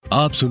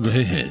आप सुन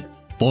रहे हैं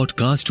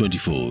पॉडकास्ट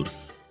 24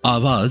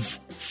 आवाज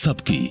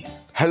सबकी।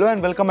 हेलो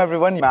एंड वेलकम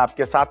एवरीवन, मैं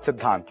आपके साथ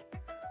सिद्धांत।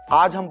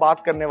 आज हम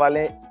बात करने वाले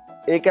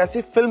हैं एक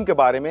ऐसी फिल्म के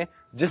बारे में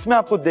जिसमें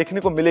आपको देखने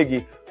को मिलेगी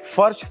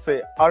फर्श से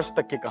अर्श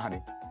तक की कहानी।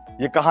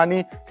 ये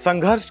कहानी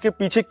संघर्ष के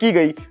पीछे की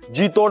गई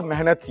जी तोड़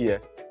मेहनत की है।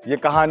 ये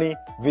कहानी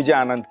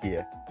विजयानंद की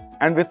है।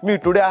 And with me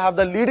today I have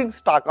the leading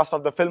star cast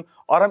of the film,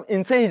 और हम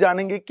इनसे ही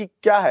जानेंगे कि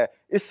क्या है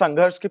इस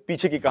संघर्ष के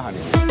पीछे की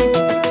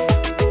कहानी।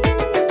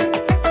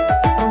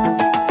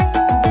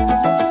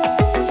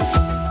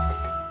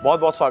 बहुत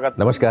बहुत स्वागत।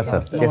 नमस्कार सर,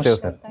 कैसे हो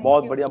सर?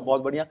 बहुत बढ़िया,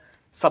 बहुत बढ़िया।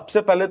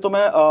 सबसे पहले तो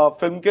मैं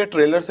फिल्म के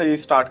ट्रेलर से ही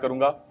स्टार्ट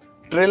करूंगा।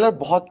 ट्रेलर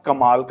बहुत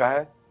कमाल का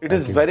है। इट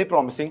इज वेरी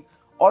प्रॉमिसिंग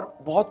और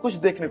बहुत कुछ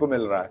देखने को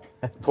मिल रहा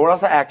है। थोड़ा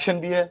सा एक्शन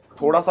भी है,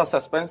 थोड़ा सा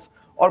सस्पेंस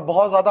और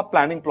बहुत ज्यादा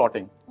प्लानिंग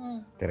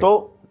प्लॉटिंग। तो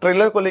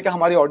ट्रेलर को लेकर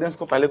हमारी ऑडियंस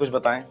को पहले कुछ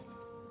बताएं।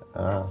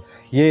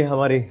 ये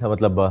हमारी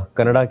मतलब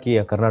कनाडा की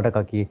या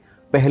कर्नाटका की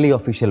पहली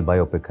ऑफिशियल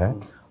बायोपिक है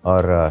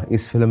और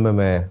इस फिल्म में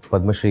मैं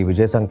पद्मश्री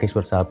विजय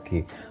संकेश्वर साहब की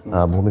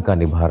भूमिका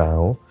निभा रहा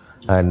हूँ।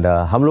 एंड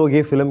हम लोग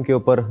ये फिल्म के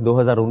ऊपर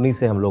 2019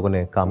 से हम लोगों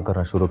ने काम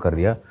करना शुरू कर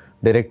दिया।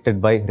 Directed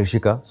by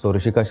Rishika. So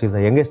Rishika she is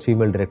the youngest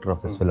female director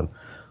of this film.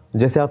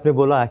 जैसे आपने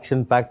बोला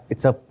action packed,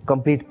 it's a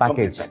complete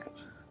package.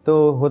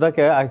 तो होता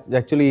क्या है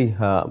एक्चुअली,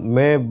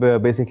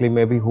 मैं बेसिकली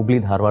मैं भी हुबली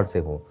धारवाड़ से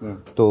हूँ।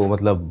 तो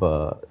मतलब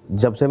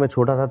जब से मैं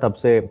छोटा था तब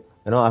से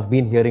I have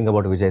been hearing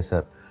about Vijay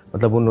sir.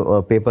 मतलब उन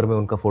पेपर में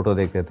उनका फोटो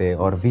देखते थे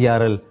और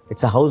VRL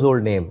it's a house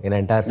hold name in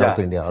entire south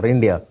India और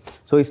इंडिया।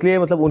 सो इसलिए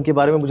मतलब उनके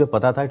बारे में मुझे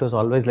पता था। It was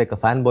always like a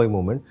fan boy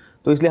movement.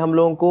 तो इसलिए हम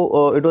लोगों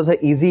को it was a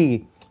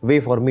easy way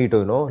for me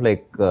to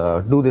like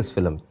do this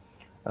film.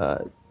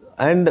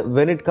 And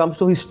when it comes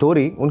to his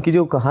story, उनकी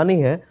जो कहानी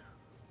है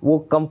वो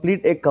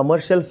कंप्लीट एक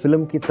कमर्शियल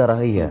फिल्म की तरह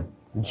ही है।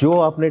 जो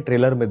आपने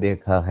ट्रेलर में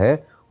देखा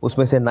है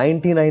उसमें से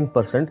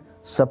 99%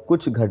 सब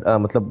कुछ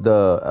मतलब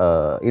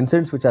the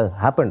incidents which have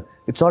happened,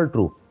 it's all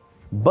true.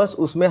 बस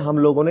उसमें हम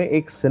लोगों ने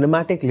एक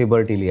सिनेमैटिक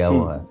लिबर्टी लिया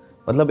हुआ है।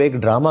 मतलब एक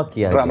ड्रामा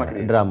किया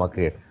है, ड्रामा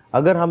क्रिएट।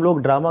 अगर हम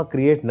लोग ड्रामा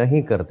क्रिएट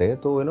नहीं करते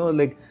तो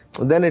like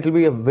then it will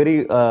be a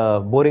very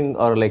boring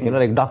और लाइक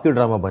लाइक डॉक्यू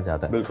ड्रामा बन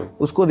जाता है।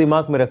 उसको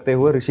दिमाग में रखते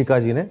हुए ऋषिका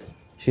जी ने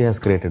she has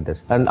created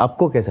this. And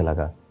आपको कैसा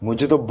लगा?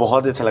 मुझे तो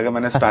बहुत अच्छा लगा।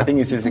 मैंने स्टार्टिंग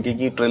इसी से की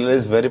कि ट्रेलर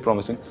इज वेरी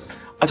प्रॉमिसिंग।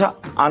 अच्छा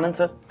आनंद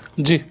सर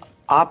जी,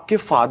 आपके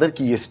फादर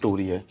की ये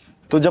स्टोरी है,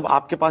 तो जब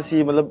आपके पास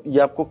ये मतलब ये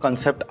आपको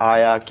कंसेप्ट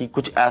आया कि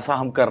कुछ ऐसा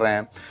हम कर रहे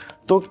हैं,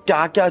 तो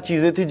क्या क्या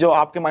चीजें थी जो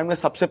आपके माइंड में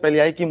सबसे पहले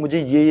आई कि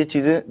मुझे ये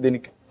चीजें देनी?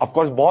 ऑफ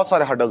कोर्स बहुत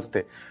सारे हर्डल्स थे,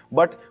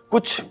 बट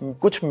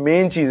कुछ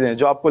मेन चीजें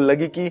जो आपको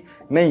लगी कि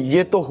नहीं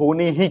ये तो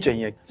होनी ही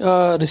चाहिए।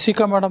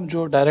 ऋषिका मैडम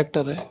जो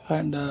डायरेक्टर है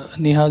एंड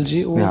निहाल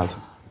जी,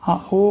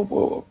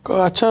 वो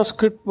अच्छा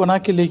स्क्रिप्ट बना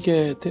के लेके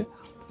आए थे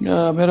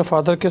मेरे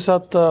फादर के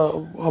साथ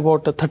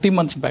अबाउट 30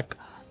 मंथ्स बैक।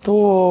 तो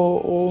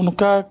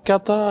उनका क्या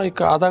था,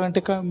 एक आधा घंटे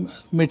का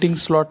मीटिंग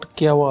स्लॉट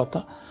किया हुआ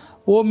था।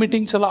 वो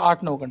मीटिंग चला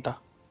 8-9 घंटा।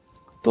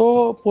 तो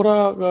पूरा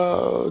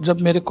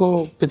जब मेरे को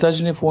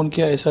पिताजी ने फ़ोन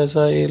किया ऐसा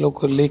ऐसा ये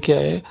लोग लेके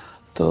आए,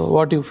 तो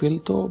व्हाट यू फील।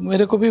 तो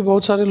मेरे को भी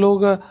बहुत सारे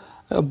लोग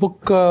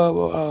बुक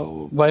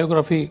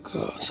बायोग्राफी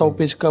 100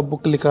 पेज का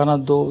बुक लिखाना,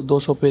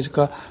 200 पेज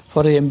का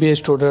for MBA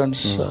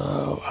students,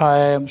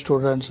 IIM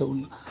students.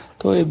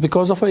 तो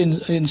बिकॉज ऑफ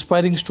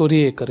इंस्पायरिंग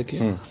स्टोरी है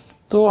करके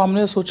तो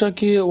हमने सोचा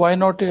कि why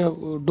not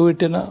do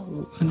it in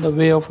the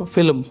way of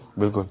film.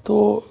 बिल्कुल।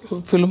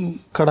 तो फिल्म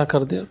खड़ा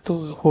कर दिया तो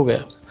हो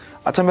गया।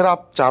 अच्छा, मेरा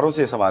आप चारों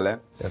से सवाल है।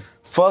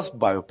 First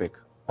biopic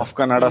of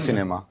Canada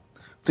cinema,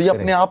 तो ये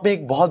अपने आप में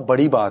एक बहुत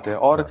बड़ी बात है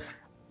और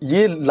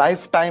ये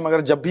लाइफ टाइम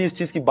अगर जब भी इस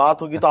चीज की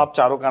बात होगी तो आप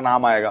चारों का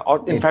नाम आएगा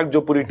और इनफैक्ट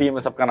जो पूरी टीम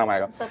है सबका नाम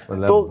आएगा।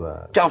 तो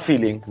क्या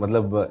फीलिंग?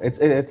 मतलब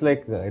it's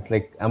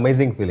like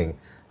amazing feeling.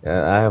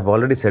 I have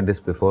already said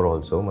this before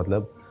also.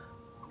 मतलब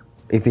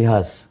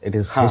इतिहास, it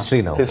is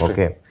history now.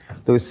 Okay,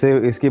 तो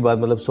इसके बाद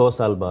मतलब 100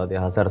 साल बाद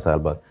या 1000 साल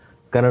बाद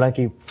कनाडा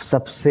की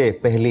सबसे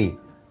पहली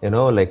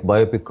लाइक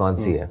बायोपिक कौन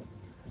सी है?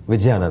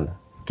 विजयानंद।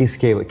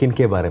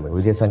 किनके बारे में?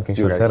 विजय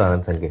संकेश्वर सर,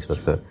 आनंद संकेश्वर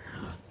सर।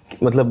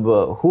 मतलब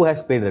who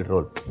has played that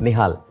role?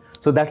 Nihal.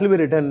 So that will be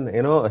written,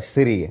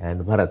 Siri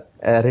and Bharat,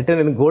 written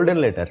in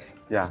golden letters.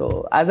 Yeah.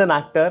 So as an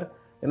actor,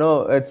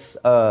 it's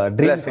a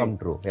dream come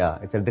true. Yeah,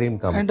 it's a dream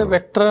come true.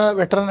 And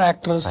veteran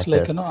actors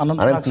like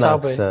Anant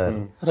Saab है,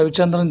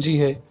 रविचंद्रन जी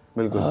है,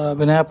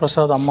 विनया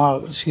प्रसाद अम्मा,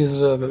 she is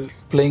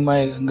playing my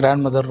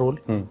grandmother role.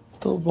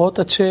 तो बहुत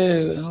अच्छे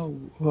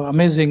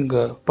amazing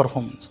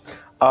performance.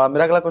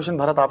 मेरा अगला question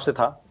Bharat आपसे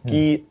था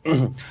कि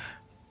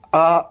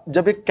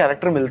जब एक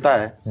कैरेक्टर मिलता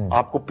है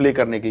आपको प्ले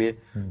करने के लिए,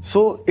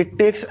 so it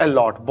takes a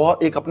lot.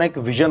 बहुत एक अपना एक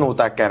विजन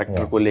होता है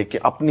कैरेक्टर को लेके,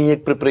 अपनी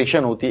एक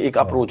प्रिपरेशन होती है, एक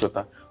अप्रोच होता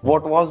है।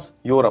 What was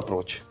your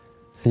approach?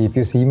 See, if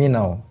you see me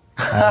now,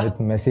 I'm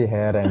with messy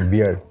hair and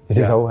beard.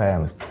 This is how I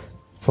am.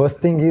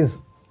 First thing is,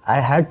 I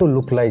had to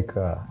look like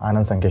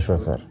Anand Sankeshwar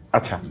sir.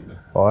 अच्छा।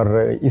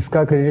 और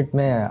इसका credit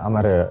मैं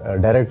हमारे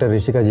director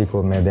Rishika जी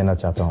को मैं देना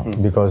चाहता हूँ,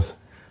 because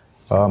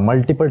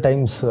multiple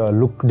times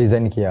look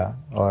design किया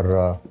और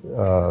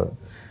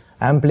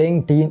I am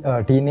playing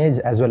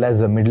teenage as well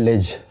as middle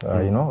age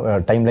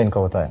timeline का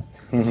होता है।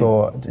 सो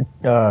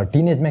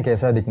टीनेज में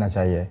कैसा दिखना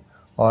चाहिए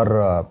और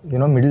यू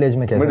नो मिडिल एज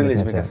में कैसा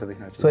दिखना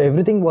चाहिए. सो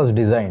एवरीथिंग वाज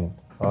डिजाइन्ड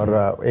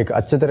और एक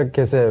अच्छे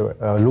तरीके से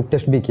लुक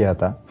टेस्ट भी किया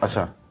था.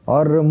 अच्छा.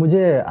 और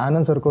मुझे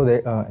आनंद सर को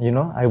you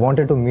know I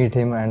wanted to meet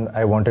him and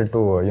I wanted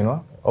to you know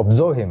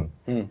observe him.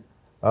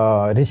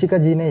 Rishika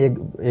ji ने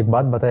एक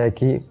बात बताया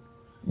कि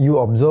you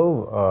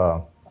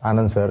observe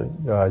Anand sir,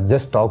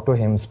 just talk to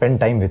him, spend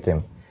time with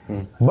him.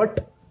 But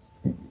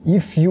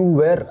if you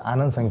where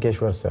Anand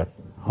Sankeshwar sir,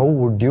 how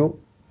would you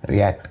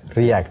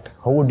react,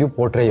 how would you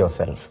portray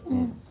yourself.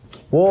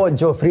 वो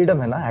जो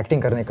freedom है ना,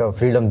 acting करने का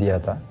फ्रीडम दिया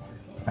था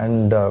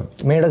and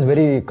made us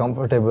very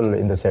comfortable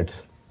in the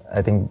sets.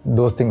 I think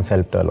those things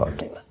helped a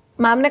lot.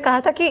 Ma'am ने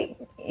कहा था कि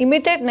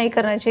इमिटेट नहीं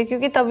करना चाहिए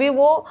क्योंकि तभी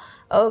वो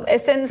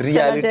एसेंस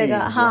चला जाएगा.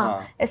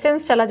 हाँ,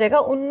 एसेंस चला जाएगा.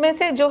 उनमें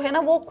से जो है ना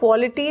वो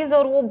क्वालिटीज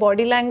और वो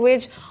बॉडी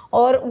लैंग्वेज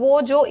और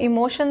वो जो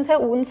इमोशंस है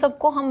उन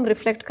सबको हम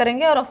रिफ्लेक्ट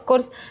करेंगे. और ऑफ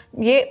कोर्स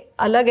ये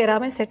अलग एरा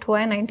में सेट हुआ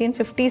है,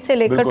 1950 से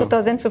लेकर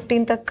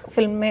 2015 तक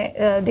फिल्म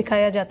में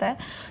दिखाया जाता है.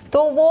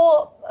 तो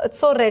वो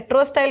सो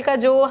रेट्रो स्टाइल का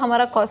जो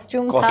हमारा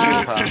कॉस्ट्यूम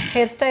था,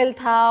 हेयर स्टाइल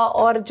था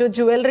और जो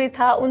ज्वेलरी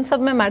था, उन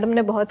सब में मैडम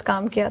ने बहुत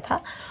काम किया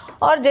था.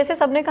 और जैसे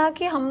सबने कहा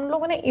कि हम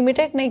लोगों ने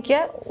इमिटेट नहीं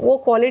किया, वो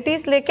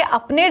क्वालिटीज लेके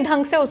अपने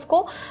ढंग से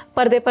उसको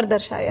पर्दे पर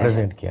दर्शाया,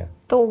 प्रेजेंट किया.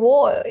 तो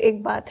वो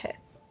एक बात है.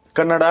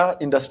 कन्नड़ा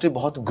इंडस्ट्री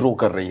बहुत ग्रो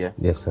कर रही है.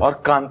 yes,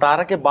 और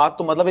कांतारा के बाद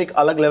तो मतलब एक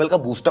अलग लेवल का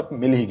बूस्टअप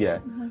मिल ही गया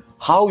है.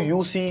 How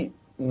you see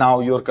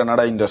now your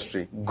Kannada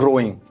industry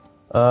growing?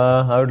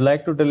 I would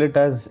like to tell it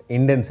as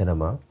Indian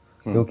cinema,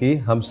 क्योंकि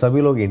हम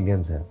सभी लोग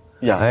इंडियंस हैं.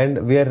 And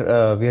we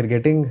are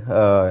getting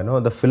you know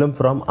the film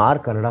from our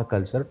Kannada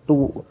culture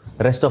to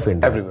rest of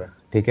India everywhere.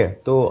 ठीक है.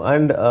 तो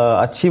and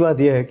अच्छी बात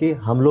यह है कि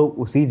हम लोग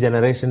उसी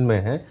जनरेशन में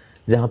हैं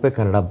जहाँ पे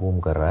कन्नड़ा बूम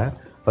कर रहा है.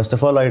 First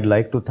of all I would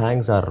like to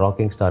thanks our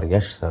rocking star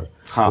Yash sir.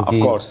 हाँ, of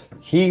course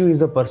he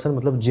is a person,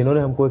 मतलब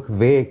जिन्होंने हमको एक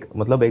वे,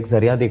 मतलब एक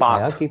जरिया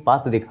दिखाया, कि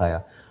पाथ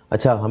दिखाया.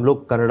 अच्छा, हम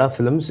लोग Kannada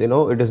films, you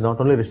know, it is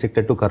not only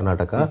restricted to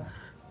Karnataka,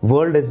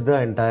 world is the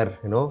entire,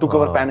 you know, to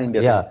cover pan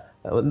India.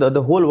 या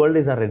the whole world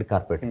is our red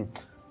carpet.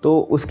 तो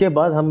उसके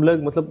बाद हम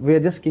लोग, मतलब we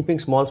are just keeping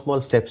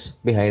small steps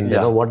behind,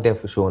 you know, what they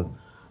have shown.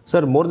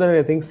 Sir, more than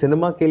anything,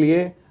 cinema के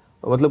लिए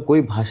मतलब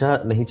कोई भाषा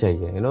नहीं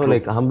चाहिए, यू नो,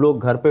 लाइक हम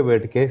लोग घर पे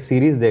बैठ के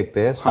सीरीज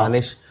देखते हैं,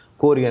 स्पेनिश,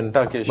 कोरियन,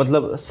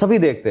 मतलब सभी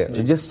देखते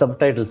हैं जिस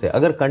सबटाइटल से.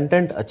 अगर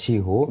कंटेंट अच्छी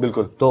हो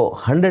तो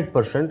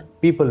 100%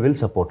 पीपल विल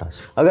सपोर्ट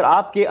अस. अगर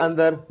आपके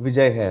अंदर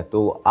विजय है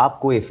तो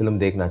आपको ये फिल्म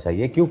देखना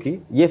चाहिए, क्योंकि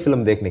ये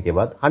फिल्म देखने के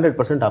बाद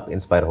 100% आप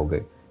इंस्पायर हो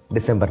गए.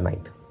 December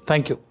 9th.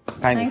 Thank you.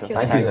 Thank you,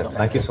 sir.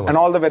 Thank you so much. And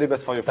all the very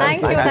best for your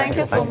film.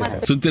 Thank you so much.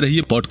 सुनते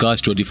रहिए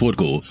पॉडकास्ट 24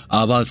 को,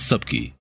 आवाज सबकी.